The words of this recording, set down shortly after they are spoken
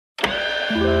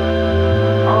I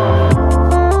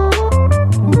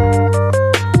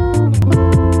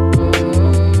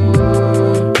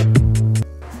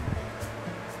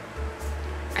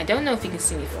don't know if you can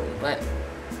see me fully, but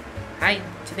hi,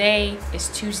 today is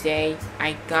Tuesday.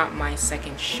 I got my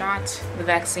second shot of the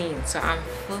vaccine, so I'm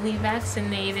fully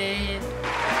vaccinated.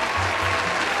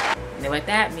 You know what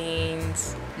that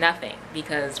means? Nothing,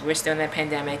 because we're still in a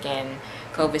pandemic and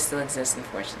COVID still exists,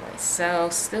 unfortunately. So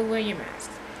still wear your mask.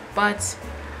 But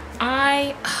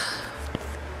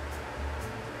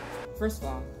first of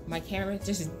all, my camera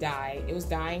just died. It was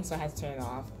dying, so I had to turn it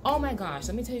off. Oh my gosh,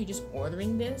 let me tell you, just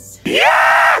ordering this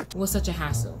was such a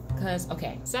hassle. Because,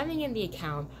 okay, signing in the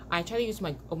account, I tried to use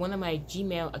one of my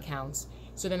Gmail accounts.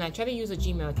 So then I tried to use a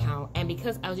Gmail account, and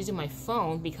because I was using my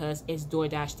phone, because it's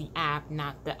DoorDash the app,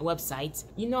 not the website.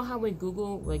 You know how with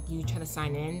Google, like you try to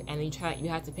sign in, and then you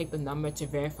have to pick the number to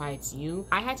verify it's you?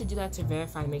 I had to do that to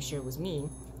verify to make sure it was me.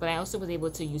 But I also was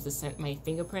able to use my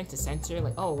fingerprint to censor,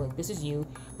 like, oh, like this is you,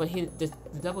 but here, the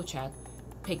double check,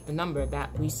 pick the number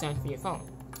that we sent for your phone.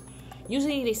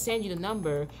 Usually they send you the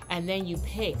number and then you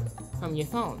pick from your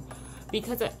phone.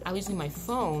 Because I was using my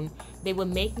phone, they would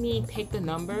make me pick the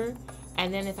number,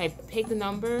 and then if I pick the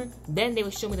number, then they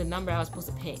would show me the number I was supposed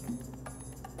to pick.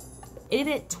 It did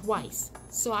it twice.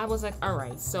 So I was like,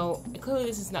 alright, so clearly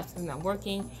this is not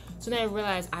working. So then I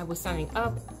realized I was signing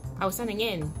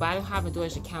in, but I don't have a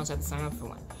DoorDash account, so I have to sign up for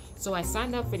one. So I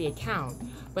signed up for the account,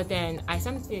 but then I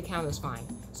signed up for the account, it was fine.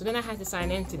 So then I had to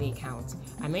sign into the account.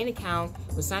 I made an account,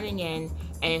 was signing in,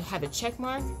 and it had a check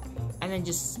mark, and then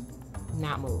just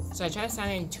not move. So I tried to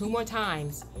sign in 2 more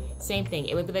times, same thing.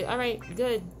 It would be like, alright,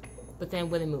 good, but then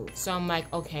wouldn't move. So I'm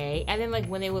like, okay. And then like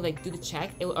when they would like do the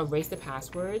check, it would erase the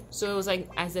password. So it was like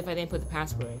as if I didn't put the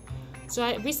password. So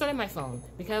I restarted my phone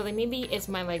because like maybe it's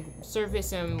my like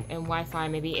service and Wi-Fi,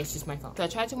 maybe it's just my phone. So I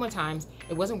tried 2 more times,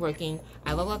 it wasn't working.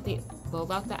 I logged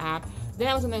out the app. Then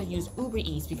I was gonna use Uber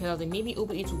Eats because I was like, maybe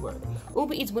Uber Eats would work.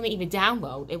 Uber Eats wouldn't even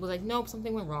download. It was like, nope,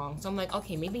 something went wrong. So I'm like,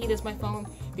 okay, maybe it is my phone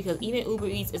because even Uber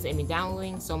Eats isn't even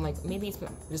downloading. So I'm like, maybe it's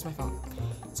just my phone.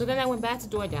 So then I went back to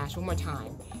DoorDash 1 more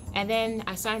time. And then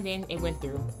I signed in, it went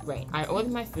through, great. I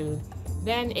ordered my food.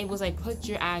 Then it was like, put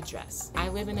your address. I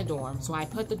live in a dorm, so I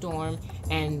put the dorm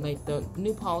and like the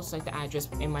new post, like the address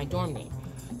in my dorm name.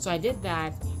 So I did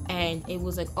that, and it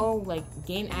was like, oh, like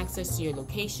gain access to your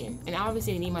location. And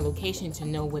obviously I need my location to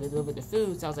know where to deliver the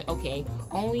food. So I was like, okay,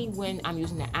 only when I'm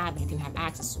using the app you can have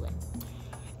access to it.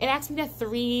 It asked me that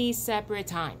 3 separate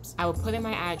times. I would put in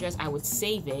my address, I would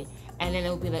save it, and then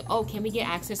it would be like, oh, can we get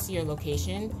access to your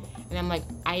location? And I'm like,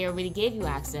 I already gave you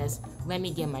access, let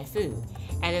me get my food.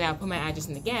 And then I'll put my address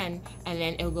in again, and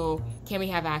then it'll go, can we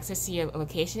have access to your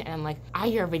location? And I'm like, I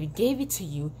already gave it to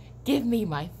you, give me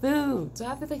my food. So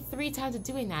after like 3 times of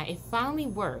doing that, it finally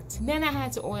worked. Then I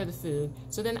had to order the food.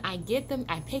 So then I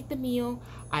pick the meal,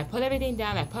 I put everything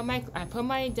down, I put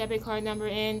my debit card number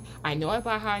in. I know it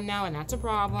by heart now, and that's a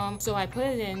problem. So I put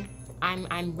it in.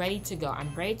 I'm ready to go.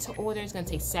 I'm ready to order. It's gonna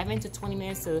take 7 to 20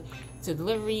 minutes to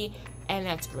delivery, and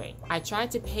that's great. I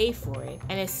tried to pay for it,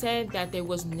 and it said that there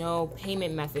was no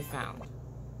payment method found.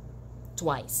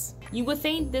 Twice. You would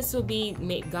think this would be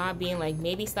God being like,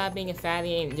 maybe stop being a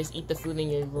fatty and just eat the food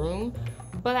in your room.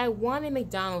 But I wanted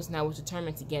McDonald's and I was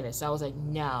determined to get it. So I was like,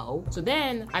 no. So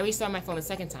then I restarted my phone a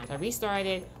second time. I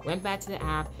restarted, went back to the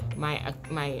app.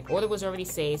 My order was already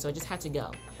saved, so I just had to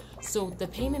go. So the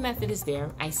payment method is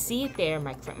there. I see it there.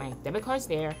 My debit card's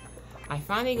there. I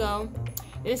finally go.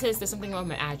 Then it says there's something wrong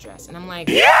with my address. And I'm like,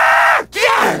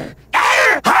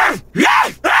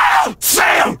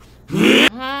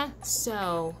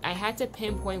 So I had to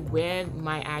pinpoint where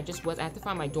my address was. I had to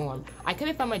find my dorm. I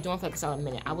couldn't find my dorm for like a solid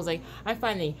minute. I was like, I'm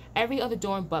finding every other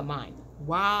dorm but mine.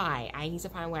 Why? I need to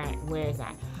find where is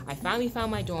that. I finally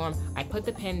found my dorm. I put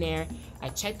the pin there. I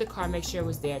checked the card, make sure it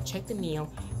was there. Checked the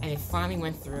meal, and it finally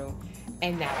went through.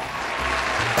 And now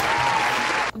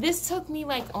this took me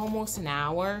like almost an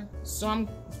hour, so I'm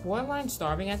borderline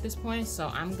starving at this point, so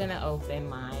I'm gonna open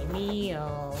my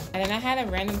meal. And then I had a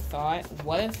random thought,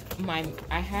 what if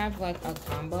I have like a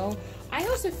combo? I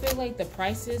also feel like the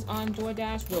prices on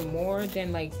DoorDash were more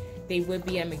than like they would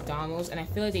be at McDonald's, and I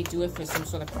feel like they do it for some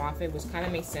sort of profit, which kind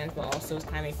of makes sense, but also it's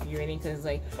kind of infuriating because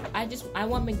like I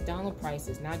want McDonald's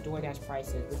prices, not DoorDash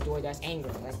prices with DoorDash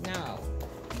anger. Like, no.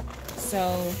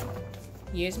 So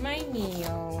here's my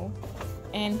meal.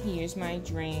 And here's my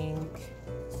drink.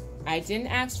 I didn't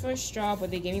ask for a straw,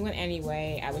 but they gave me one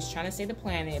anyway. I was trying to save the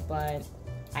planet, but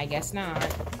I guess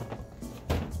not.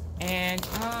 And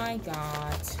I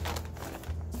got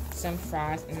some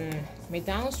fries.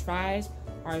 McDonald's fries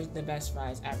are the best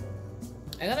fries ever.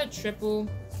 I got a triple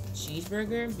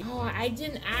cheeseburger. Oh, I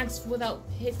didn't ask without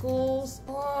pickles.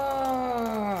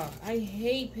 Oh, I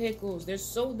hate pickles. They're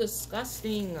so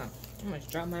disgusting. I'm gonna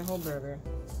drop my whole burger.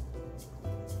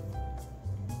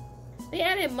 They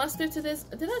added mustard to this.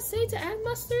 Did I say to add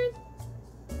mustard?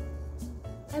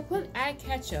 I put add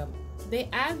ketchup. They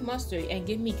add mustard and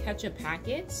give me ketchup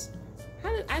packets?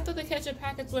 I thought the ketchup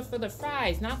packets were for the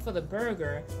fries, not for the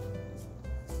burger.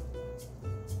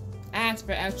 Ask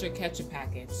for extra ketchup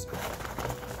packets.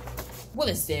 What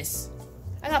is this?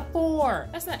 I got 4.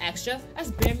 That's not extra.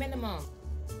 That's bare minimum.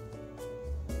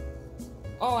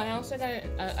 Oh, and I also got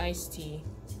an iced tea.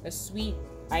 A sweet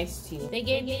iced tea. They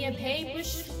gave me a paper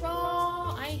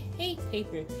straw. I hate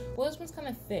paper. Well, this one's kind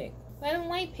of thick. But I don't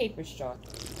like paper straw.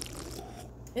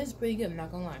 This is pretty good, I'm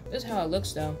not gonna lie. This is how it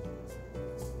looks, though.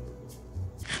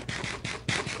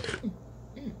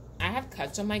 I have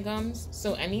cuts on my gums,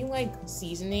 so any like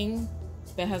seasoning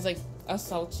that has like a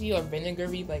salty or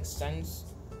vinegary like sense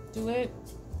to it,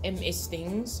 it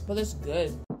stings, but it's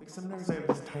good. Like sometimes I have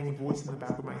this tiny voice in the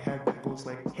back of my head that goes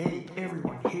like, hey,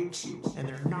 everyone hates you, and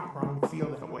they're not wrong to feel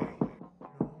that way.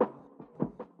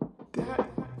 That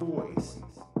voice,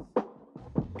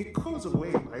 it goes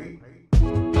away, right?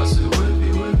 I said,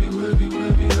 wavy,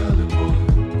 alley boy.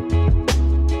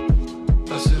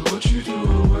 I said, what you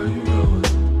doing, where you going?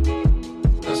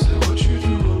 I said, what you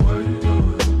doing, where you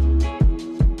going?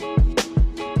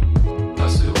 I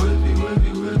said, wavy,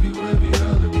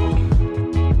 alley boy.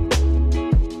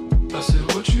 I said,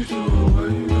 what you doing, where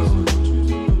you going?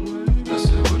 I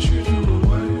said, what you doing,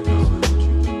 where you going?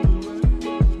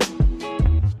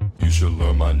 You should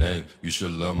learn my name, you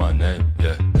should learn my name,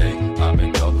 yeah, hey, I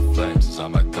make all the flames, since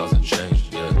I'm my cousin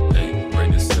changed, yeah, hey,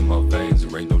 rain is in my veins,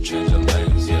 there ain't no change in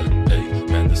lanes, yeah, hey,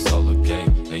 man, this all a game,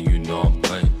 and you know I'm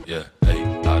playing, yeah, hey,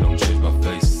 I don't change my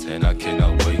face, and I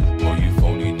cannot wait, for you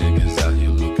phony niggas out here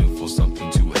looking for something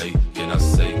to hate, can I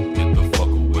say, get the fuck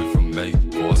away from me,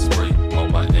 or I spray all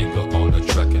my anger on the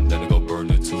track, and then I go burn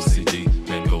it to CD,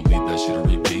 man, go leave that shit to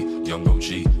repeat, young OG,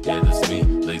 yeah, that's me,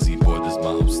 lazy boy, that's my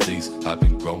homies, I've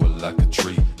been growing like a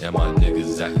tree, and my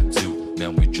niggas acting too.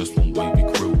 Man, we just one wavy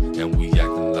crew, and we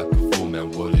acting like a fool.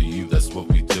 Man, what are you? That's what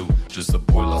we do. Just a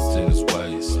boy lost in his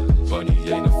ways, but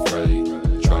he ain't afraid.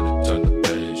 Trying to turn the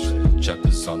page,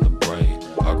 chapters on the brain.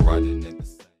 I grind it in the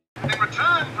same. In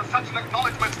return for such an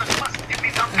acknowledgement that must give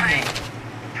me some pain.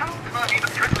 How can I be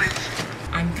the privilege?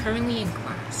 I'm currently in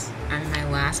class. I'm in my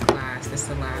last class. This is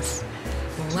the last.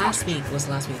 Well, last week was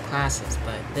last week's classes,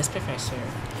 but this professor.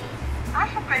 I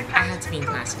had to be in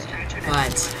class today,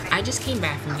 but I just came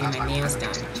back from getting my nails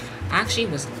done. I actually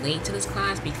was late to this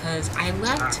class because I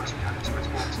left.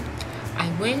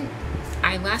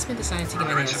 I last minute decided to get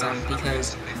my nails done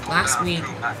because last week,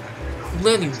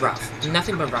 literally rough,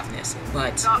 nothing but roughness,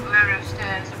 but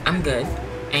I'm good,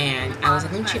 and I was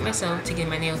like, let me treat myself to get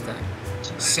my nails done.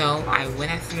 So I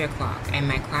went at 3 o'clock, and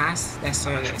my class that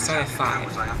started at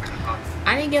 5.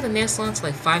 I didn't get the nail salon until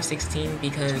like 5:16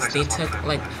 because they took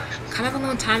like kind of a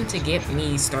long time to get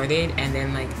me started, and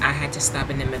then like I had to stop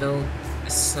in the middle,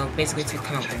 so basically it took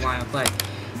kind of a while. But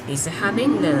these are how they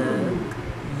look.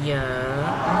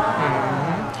 Yeah.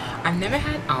 I've never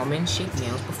had almond shaped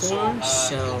nails before,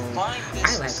 so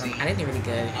I like them. I think they're really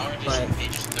good, but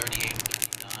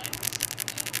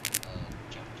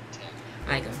I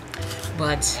like them.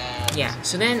 But yeah,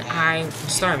 so then I'm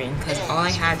starving because all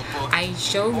I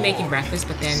showed making breakfast,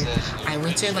 but then I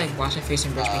went to like wash my face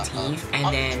and brush my teeth,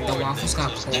 and then the waffles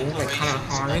got cold, like kind of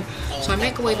hard. So I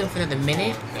microwaved them for another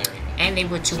minute, and they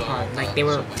were too hard, like they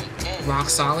were rock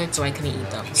solid, so I couldn't eat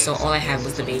them. So all I had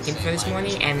was the bacon for this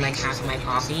morning and like half of my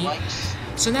coffee.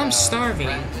 So now I'm starving,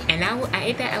 and now I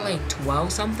ate that at like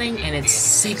 12 something, and it's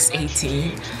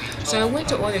 6:18. So I went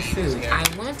to order food. I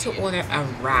wanted to order a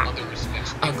wrap,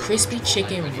 a crispy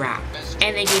chicken wrap,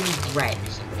 and they gave me bread.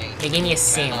 They gave me a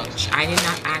sandwich. I did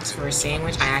not ask for a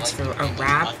sandwich. I asked for a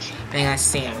wrap, and I got a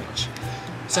sandwich.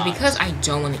 So because I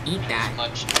don't want to eat that,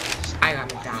 I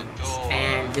got McDonald's.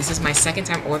 And this is my second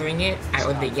time ordering it. I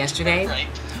ordered it yesterday,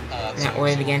 and I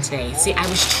ordered it again today. See, I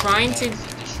was trying to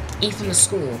eat from the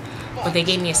school, but they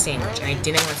gave me a sandwich, and I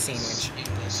didn't want a sandwich,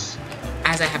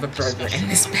 as I have a burger in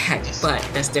this bag, but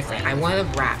that's different. I wanted a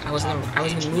wrap. I was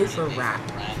in the mood for a wrap,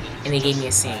 and they gave me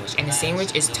a sandwich. And the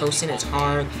sandwich is toasted, it's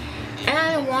hard, and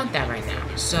I don't want that right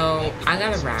now. So I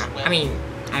got a wrap. I mean,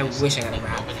 I wish I got a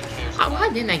wrap. Why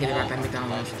didn't I get a wrap at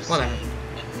McDonald's? Whatever.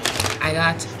 I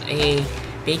got a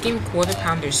bacon quarter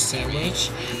pounder sandwich.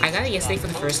 I got it yesterday for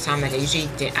the first time. Like I usually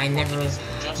did.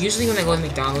 Usually when I go to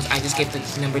McDonald's, I just get the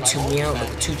 #2 meal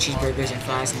with 2 cheeseburgers and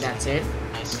fries, and that's it.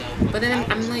 But then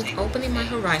I'm like opening my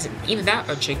horizon. Either that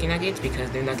or chicken nuggets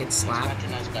because their nuggets slap.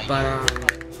 But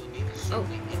oh,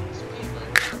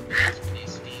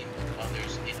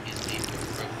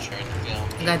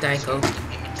 I got Diet Coke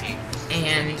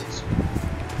and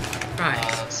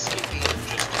fries.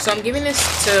 So I'm giving this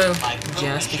to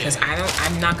Jess because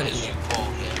I'm not gonna eat it.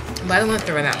 But I don't want to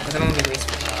throw it out because I don't want to be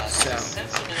wasteful. So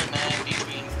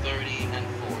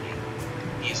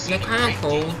they're kind of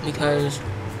cold because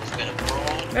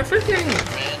the freaking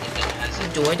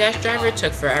DoorDash driver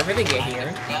took forever to get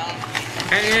here.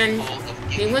 And then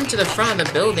he went to the front of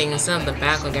the building instead of the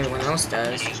back like everyone else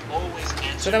does.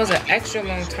 So that was an extra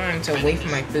long time to wait for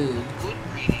my food.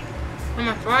 And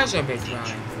my fries are a bit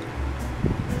dry.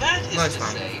 Well, it's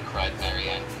fine.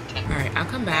 Alright, I'll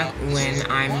come back when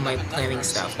I'm like planning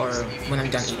stuff or when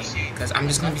I'm done eating. Because I'm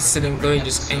just going to be sitting literally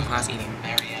just in class eating.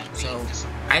 So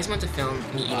I just want to film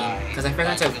me eating. Because I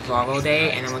forgot to vlog all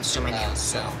day and I want to show my nails.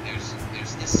 So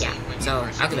yeah, so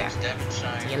I'll be back.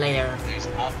 See you later.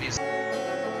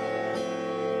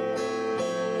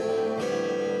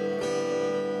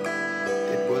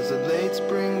 It was a late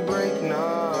spring break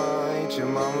night. Your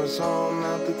mom was home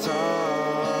at the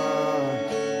time.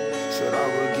 Said I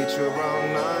would get you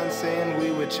around 9, saying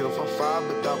we would chill for 5,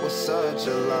 but that was such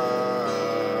a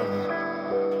lie.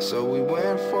 So we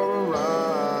went for a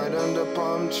ride under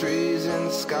palm trees in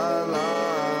the skylines,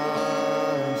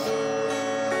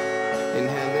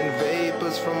 inhaling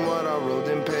vapors from what I wrote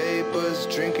in papers,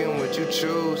 drinking what you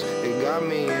choose. It got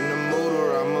me in the mood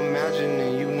where I'm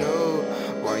imagining you know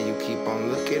why you keep on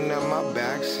looking at my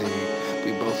backseat.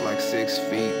 We both like 6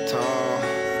 feet tall.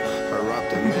 Her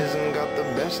optimism got the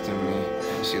best of me.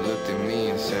 She looked at me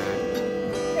and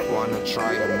said, wanna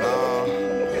try it now?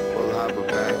 We'll have a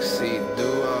backseat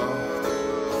duo.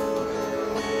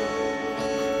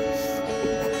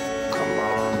 Come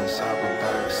on, let's have a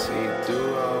backseat duo.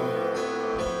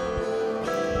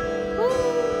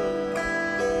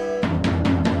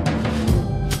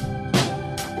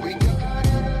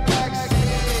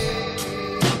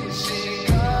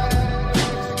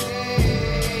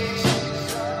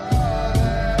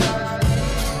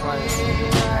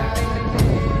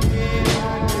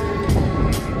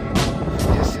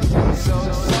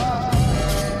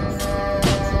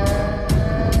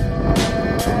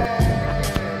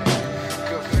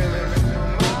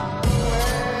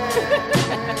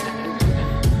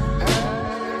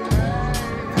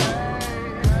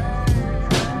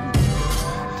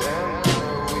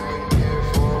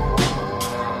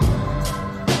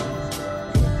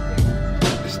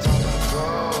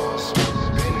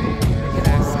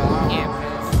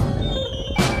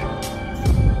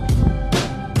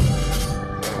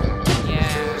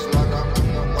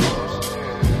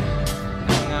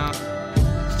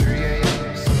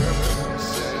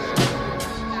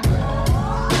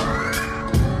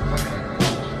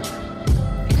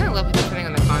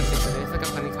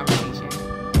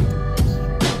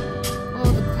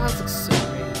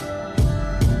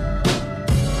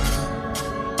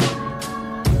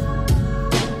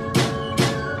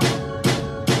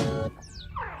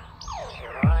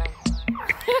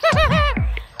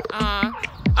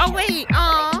 Oh wait,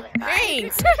 aw,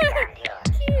 thanks.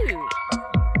 Cute.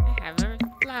 I have a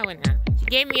flower now. She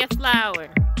gave me a flower.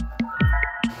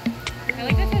 I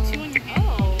like that tattoo on your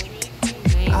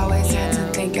Always had to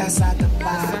think outside the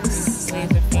box.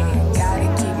 Gotta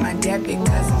keep my debit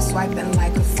cause I'm swiping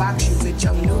like a fox. You with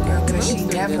your new girl cause she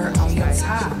never on your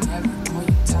top.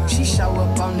 She show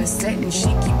up on the set and she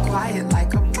keep quiet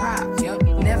like a prop.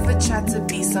 Never try to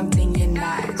be something you're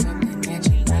not.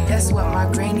 That's what my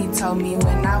granny told me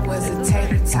when I was a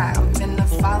tater tot. I'm finna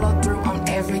follow through on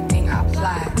everything I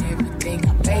plot.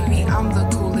 Baby, I'm the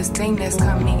coolest thing that's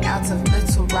coming out of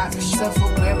Little Rock.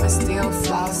 Self-aware but still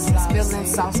floss. Spilling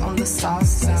sauce on the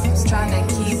sauce. Trying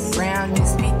to keep ground and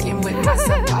speaking with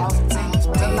myself often.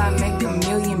 Till I make a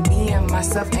million being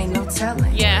myself, ain't no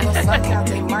telling. Yeah. But fuck how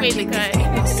they market,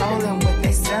 ain't no soul in what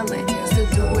they selling. Still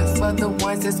do it for the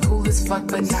ones that's cool as fuck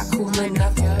but not cool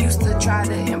enough. Used to try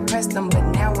to impress them but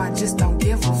now I just don't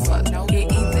give a fuck.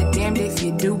 You're either damned if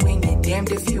you do and you're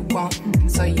damned if you won't.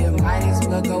 So you might as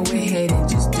well go ahead and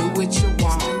just do what you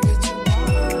want.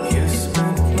 You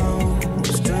spent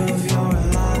most of your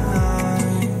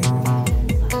life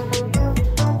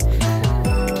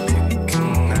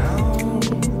picking out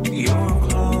your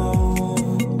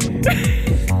clothes.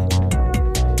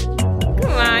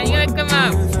 Come on, you gotta come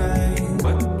up.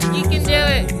 You can do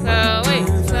it. So wait,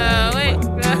 so wait.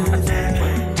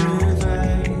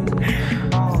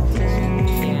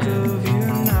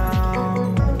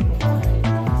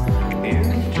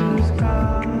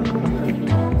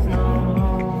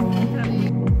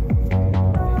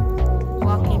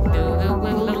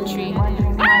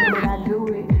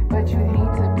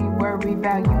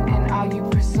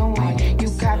 You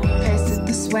copy pasted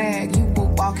the swag, you will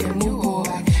walk and you walk.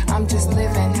 I'm just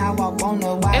living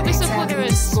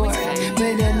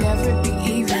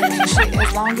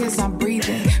as long as I'm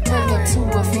breathing. Pull up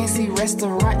to a fancy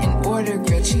restaurant and order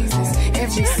grilled cheeses.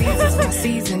 Every season's my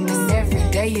season, and every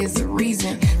day is a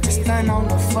reason to stun on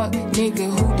the fuck nigga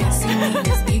who didn't see me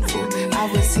as equal.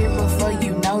 I was here before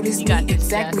you noticed me,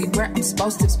 exactly where I'm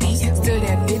supposed to be. Still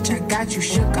that bitch, I got you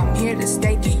shook. I'm here to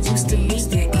stay. Get used to me.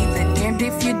 You're either damned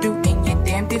if you do and you're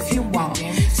damned if you won't.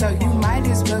 So you might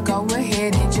as well go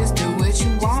ahead and just do what you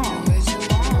want.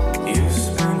 You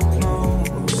spent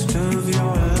most of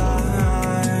your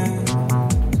life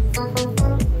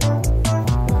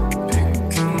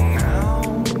picking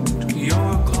out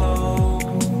your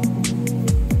clothes.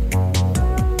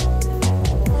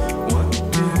 What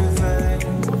do they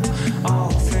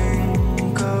all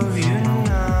think of you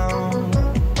now?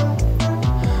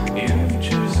 You've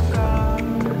just got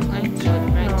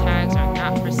Red tags are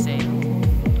not for sale.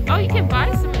 Oh, you can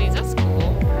buy some of these. That's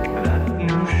cool. that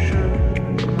new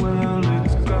shirt. Well,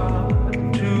 it's got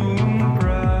to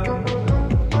impress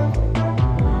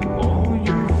all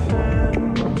your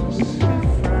fancy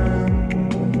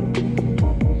friends.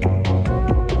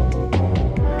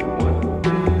 What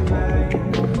do they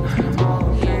all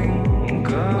think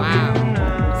of Wow. you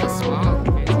now? It's a small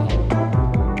business.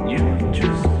 You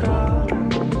just got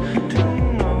to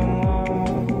know.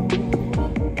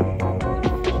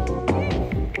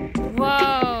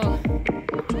 Whoa.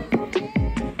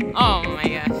 Oh my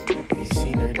gosh. You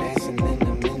seen her dancing in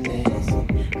the minutes.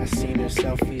 I seen her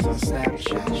selfies on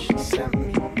Snapchat. She sent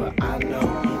me, but I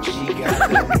know she got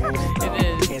that moves. It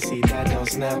is. Can't see that on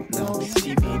Snap, no.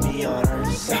 CBD on her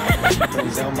side. She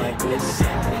brings on my good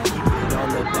side. Keep it on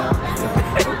the down low.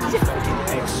 Don't be fucking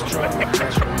extra.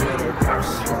 Pressure with her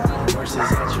purse.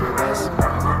 Horses at your best.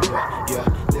 Yeah,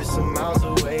 there's some miles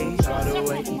away. All the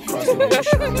way across the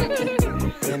ocean.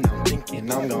 And I'm thinking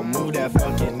I'm gonna move that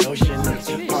fucking ocean.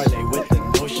 Parlay with the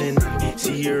notion.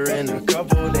 See her in a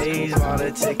couple days. Bought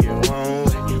a ticket one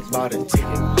way. Bought a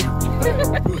ticket.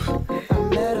 I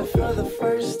met her for the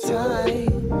first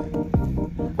time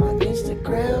on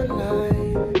Instagram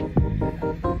Live.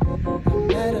 I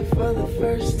met her for the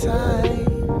first time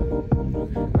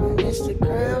on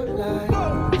Instagram Live.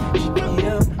 She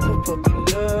DM, puppy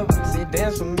love, say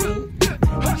dance with me.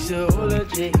 She said, hola,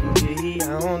 J.E. I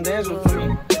don't dance for free.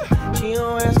 She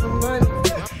don't ask for money,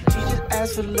 she just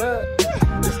asks for love.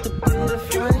 Just a bit of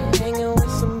fun, hanging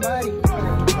with somebody.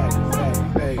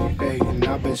 Hey, and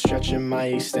I've been stretching my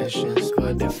extensions.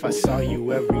 But if I saw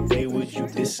you every day, would you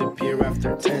disappear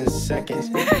after 10 seconds?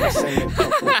 Send a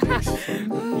couple pics.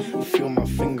 Feel my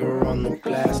finger on the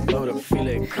glass, load up, feel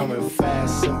it coming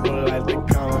fast. Simple like the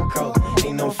common cold.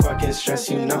 Ain't no fucking stress,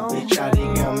 you know.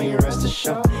 Shawty got me rest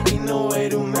assured. Ain't no way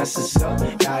to mess us up.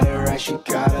 Got it right, she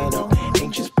gotta know.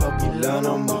 Ain't just puppy love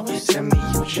no more. Send me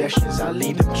objections, I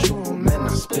lead them true, man. I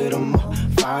spit them up.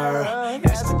 Fire up,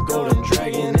 that's the golden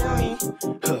dragon in me.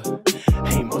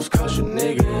 Hey, most culture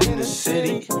nigga in the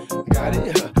city. Got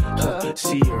it,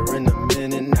 see her in a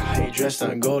minute now. Hey, dressed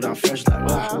on gold, I'm fresh like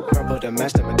purple, the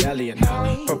master medallion.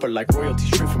 Purple like royalty,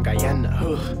 straight from Guyana.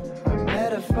 I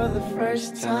met her for the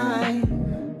first time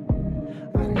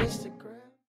on Instagram.